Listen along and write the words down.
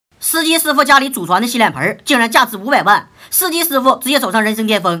司机师傅家里祖传的洗脸盆竟然价值500万，司机师傅直接走上人生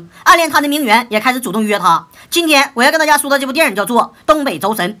巅峰，暗恋他的名媛也开始主动约他。今天我要跟大家说的这部电影叫做《东北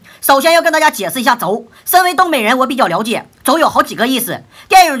轴神》。首先要跟大家解释一下轴，身为东北人，我比较了解轴有好几个意思。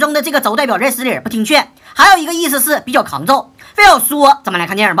电影中的这个轴代表认识理不听劝，还有一个意思是比较抗揍。非要说，咱们来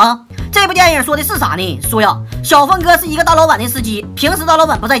看电影吧。这部电影说的是啥呢？说呀，小峰哥是一个大老板的司机，平时大老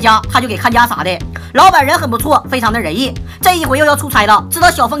板不在家，他就给看家啥的。老板人很不错，非常的仁义。这一回又要出差了，知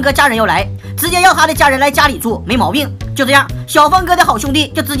道小峰哥家人要来，直接要他的家人来家里住，没毛病。就这样，小峰哥的好兄弟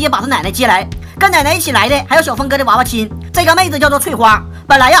就直接把他奶奶接来，跟奶奶一起来的还有小峰哥的娃娃亲，这个妹子叫做翠花。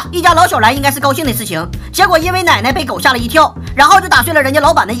本来呀，一家老小来应该是高兴的事情，结果因为奶奶被狗吓了一跳，然后就打碎了人家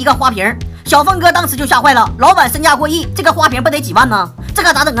老板的一个花瓶。小峰哥当时就吓坏了，老板身价过亿，这个花瓶不得几万吗？这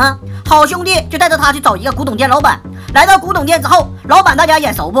可咋整啊？好兄弟就带着他去找一个古董店老板。来到古董店之后，老板大家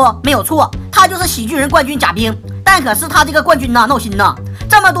眼熟不？没有错，他就是喜剧人冠军贾冰。但可是他这个冠军闹心呐，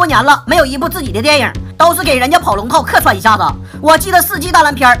这么多年了没有一部自己的电影，都是给人家跑龙套客串一下子。我记得《世纪大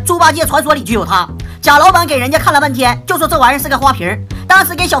烂片》《猪八戒传说》里就有他。贾老板给人家看了半天，就说这玩意儿是个花瓶。当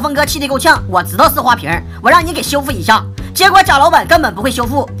时给小峰哥气得够呛，我知道是花瓶，我让你给修复一下。结果贾老板根本不会修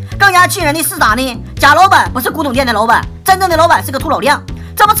复。更加气人的是啥呢？贾老板不是古董店的老板，真正的老板是个秃老亮，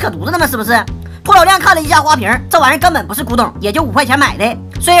这不扯犊子呢吗？是不是？秃老亮看了一下花瓶，这玩意儿根本不是古董，也就5块钱买的。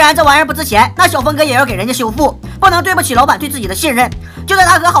虽然这玩意儿不值钱，那小峰哥也要给人家修复，不能对不起老板对自己的信任。就在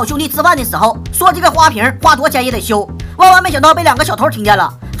他和好兄弟吃饭的时候，说这个花瓶花多钱也得修，万万没想到被2个小偷听见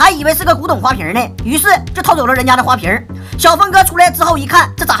了，还以为是个古董花瓶呢，于是就偷走了人家的花瓶。小峰哥出来之后一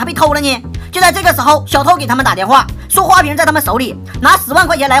看，这咋还被偷了呢？就在这个时候，小偷给他们打电话，说花瓶在他们手里，拿10万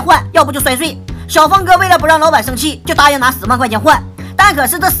块钱来换，要不就摔碎。小峰哥为了不让老板生气，就答应拿10万块钱换。但可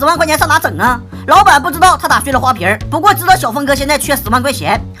是这10万块钱上哪整啊？老板不知道他打碎了花瓶，不过知道小峰哥现在缺10万块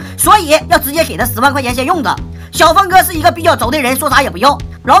钱，所以要直接给他10万块钱先用的。小峰哥是一个比较轴的人，说啥也不要。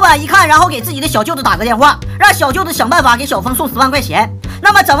老板一看，然后给自己的小舅子打个电话，让小舅子想办法给小峰送10万块钱。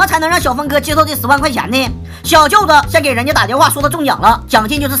那么怎么才能让小峰哥接受这10万块钱呢？小舅子先给人家打电话说他中奖了，奖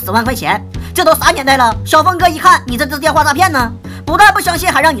金就是10万块钱。这都啥年代了？小峰哥一看，你这是电话诈骗呢，不但不相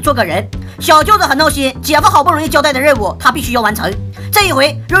信，还让你做个人。小舅子很闹心，姐夫好不容易交代的任务，他必须要完成。这一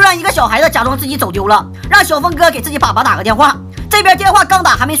回又让一个小孩子假装自己走丢了，让小峰哥给自己爸爸打个电话。这边电话刚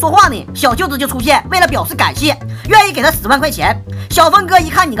打还没说话呢，小舅子就出现，为了表示感谢，愿意给他10万块钱。小峰哥一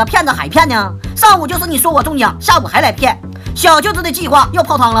看，你个骗子还骗呢，上午就是你说我中奖，下午还来骗。小舅子的计划又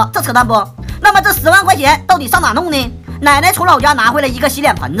泡汤了，这扯淡不？那么这10万块钱到底上哪弄呢？奶奶从老家拿回来一个洗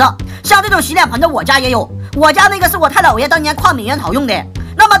脸盆子，像这种洗脸盆子我家也有，我家那个是我太姥爷当年跨美援朝用的。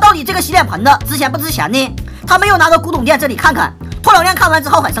那么到底这个洗脸盆子值钱不值钱呢？他们又拿到古董店这里看看。秃老亮看完之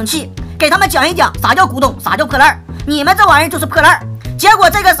后很生气，给他们讲一讲啥叫古董，啥叫破烂，你们这玩意儿就是破烂。结果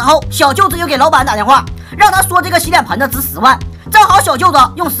这个时候小舅子又给老板打电话，让他说这个洗脸盆子值10万，正好小舅子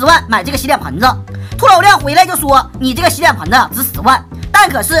用10万买这个洗脸盆子。秃老亮回来就说你这个洗脸盆子值10万，但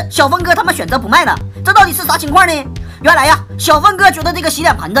可是小峰哥他们选择不卖了，这到底是啥情况呢？原来呀，小峰哥觉得这个洗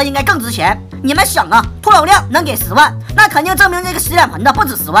脸盆子应该更值钱。你们想啊，秃老亮能给10万，那肯定证明这个洗脸盆子不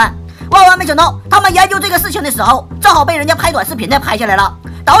止10万。万万没想到，他们研究这个事情的时候，正好被人家拍短视频的拍下来了。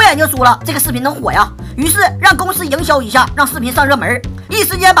导演就说了，这个视频能火呀，于是让公司营销一下，让视频上热门，一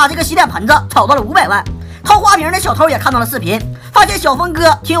时间把这个洗脸盆子炒到了500万。偷花瓶的小偷也看到了视频，发现小峰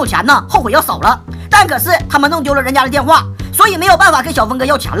哥挺有钱呢，后悔药少了。但可是他们弄丢了人家的电话，所以没有办法跟小峰哥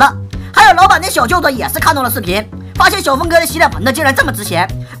要钱了。还有老板的小舅子也是看到了视频，发现小峰哥的洗脸盆子竟然这么值钱，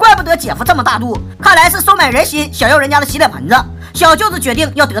怪不得姐夫这么大度，看来是收买人心，想要人家的洗脸盆子。小舅子决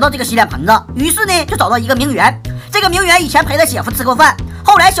定要得到这个洗脸盆子，于是呢就找到一个名媛。这个名媛以前陪他姐夫吃过饭，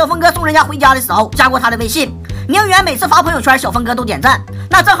后来小峰哥送人家回家的时候加过他的微信。名媛每次发朋友圈，小峰哥都点赞，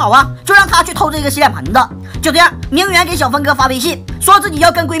那正好啊，就让他去偷这个洗脸盆子。就这样，名媛给小峰哥发微信，说自己要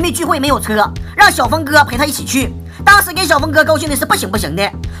跟闺蜜聚会，没有车，让小峰哥陪她一起去。当时给小峰哥高兴的是不行不行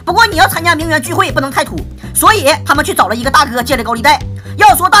的，不过你要参加名媛聚会不能太土，所以他们去找了一个大哥借了高利贷。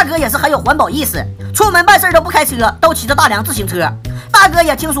要说大哥也是很有环保意识，出门办事都不开车，都骑着大梁自行车。大哥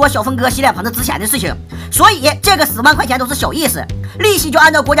也听说小峰哥洗脸盆子值钱的事情，所以这个10万块钱都是小意思，利息就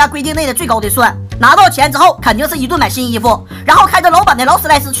按照国家规定内的最高的算。拿到钱之后肯定是一顿买新衣服，然后开着老板的劳斯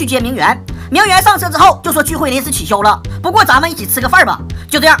莱斯去接名媛。名媛上车之后就说聚会临时取消了，不过咱们一起吃个饭吧。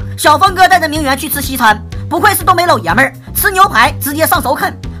就这样，小峰哥带着名媛去吃西餐，不愧是东北老爷们儿，吃牛排直接上手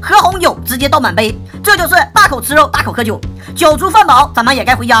啃，喝红酒直接倒满杯，这就是大口吃肉大口喝酒。酒足饭饱，咱们也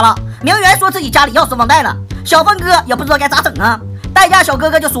该回家了。名媛说自己家里钥匙忘带了，小峰哥也不知道该咋整啊。代驾小哥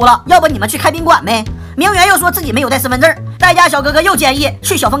哥就说了，要不你们去开宾馆呗。名媛又说自己没有带身份证，代驾小哥哥又建议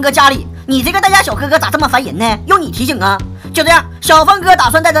去小峰哥家里。你这个代驾小哥哥咋这么烦人呢？用你提醒啊。就这样，小峰哥打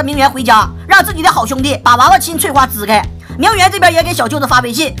算带着名媛回家，让自己的好兄弟把娃娃亲翠花支开。名媛这边也给小舅子发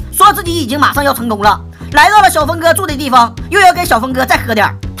微信，说自己已经马上要成功了。来到了小峰哥住的地方，又要给小峰哥再喝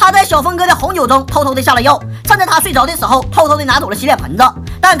点。他在小峰哥的红酒中偷偷的下了药，趁着他睡着的时候，偷偷的拿走了洗脸盆子。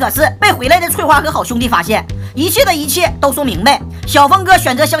但可是被回来的翠花和好兄弟发现，一切都说明白。小峰哥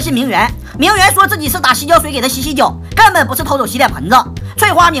选择相信名媛，名媛说自己是打洗脚水给他洗脚，根本不是偷走洗脸盆子。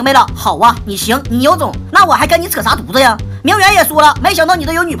翠花明白了，好啊，你行，你有种，那我还跟你扯啥犊子呀？名媛也说了，没想到你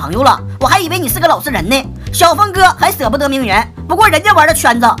都有女朋友了，我还以为你是个老实人呢。小峰哥很舍不得名媛，不过人家玩的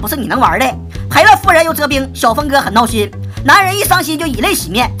圈子不是你能玩的。赔了夫人又折兵，小峰哥很闹心。男人一伤心就以泪洗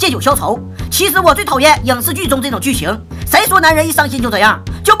面，借酒消愁。其实我最讨厌影视剧中这种剧情，谁说男人一伤心就这样，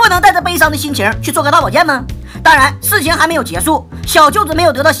就不能带着悲伤的心情去做个大保健吗？当然，事情还没有结束，小舅子没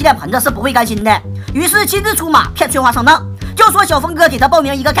有得到洗脸盆子是不会甘心的，于是亲自出马骗翠花上当，就说小峰哥给他报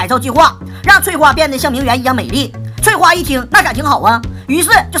名一个改造计划，让翠花变得像名媛一样美丽。翠花一听，那感情好啊，于是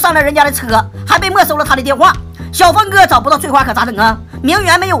就上了人家的车，还被没收了他的电话。小峰哥找不到翠花可咋整啊？名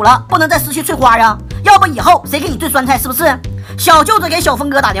媛没有了，不能再失去翠花呀，要不以后谁给你炖酸菜是不是？小舅子给小峰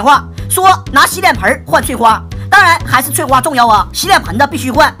哥打电话，说拿洗脸盆换翠花，当然还是翠花重要啊，洗脸盆子必须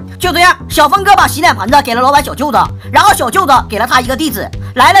换。就这样，小峰哥把洗脸盆子给了老板小舅子，然后小舅子给了他一个地址，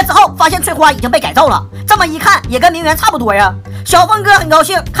来了之后发现翠花已经被改造了，这么一看也跟名媛差不多呀。小峰哥很高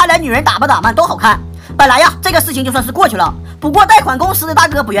兴，看来女人打扮都好看。本来呀，这个事情就算是过去了，不过贷款公司的大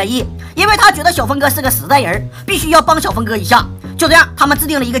哥不愿意，因为他觉得小峰哥是个实在人，必须要帮小峰哥一下。就这样，他们制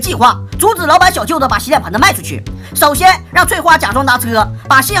定了一个计划，阻止老板小舅子把洗脸盆子卖出去。首先让翠花假装搭车，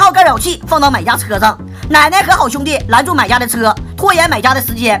把信号干扰器放到买家车上，奶奶和好兄弟拦住买家的车，拖延买家的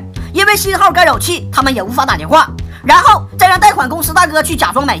时间，因为信号干扰器他们也无法打电话。然后再让贷款公司大哥去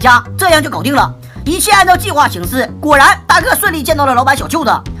假装买家，这样就搞定了。一切按照计划行事，果然大哥顺利见到了老板小舅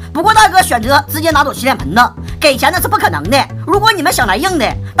子。不过大哥选择直接拿走洗脸盆子，给钱那是不可能的。如果你们想来硬的，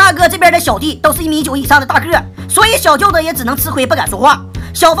大哥这边的小弟都是1.9米以上的大个，所以小舅子也只能吃亏不敢说话。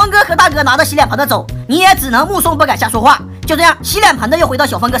小峰哥和大哥拿着洗脸盆子走，你也只能目送不敢瞎说话。就这样，洗脸盆子又回到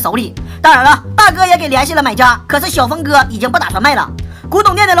小峰哥手里。当然了，大哥也给联系了买家，可是小峰哥已经不打算卖了。古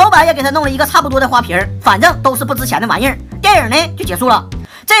董店的老板也给他弄了一个差不多的花瓶，反正都是不值钱的玩意儿。电影呢就结束了。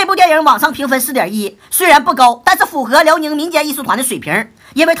这部电影网上评分4.1，虽然不高，但是符合辽宁民间艺术团的水平，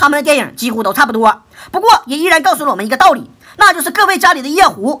因为他们的电影几乎都差不多。不过也依然告诉了我们一个道理，那就是各位家里的夜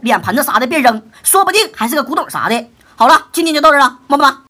壶、脸盆子啥的别扔，说不定还是个古董啥的。好了，今天就到这儿了，么么哒。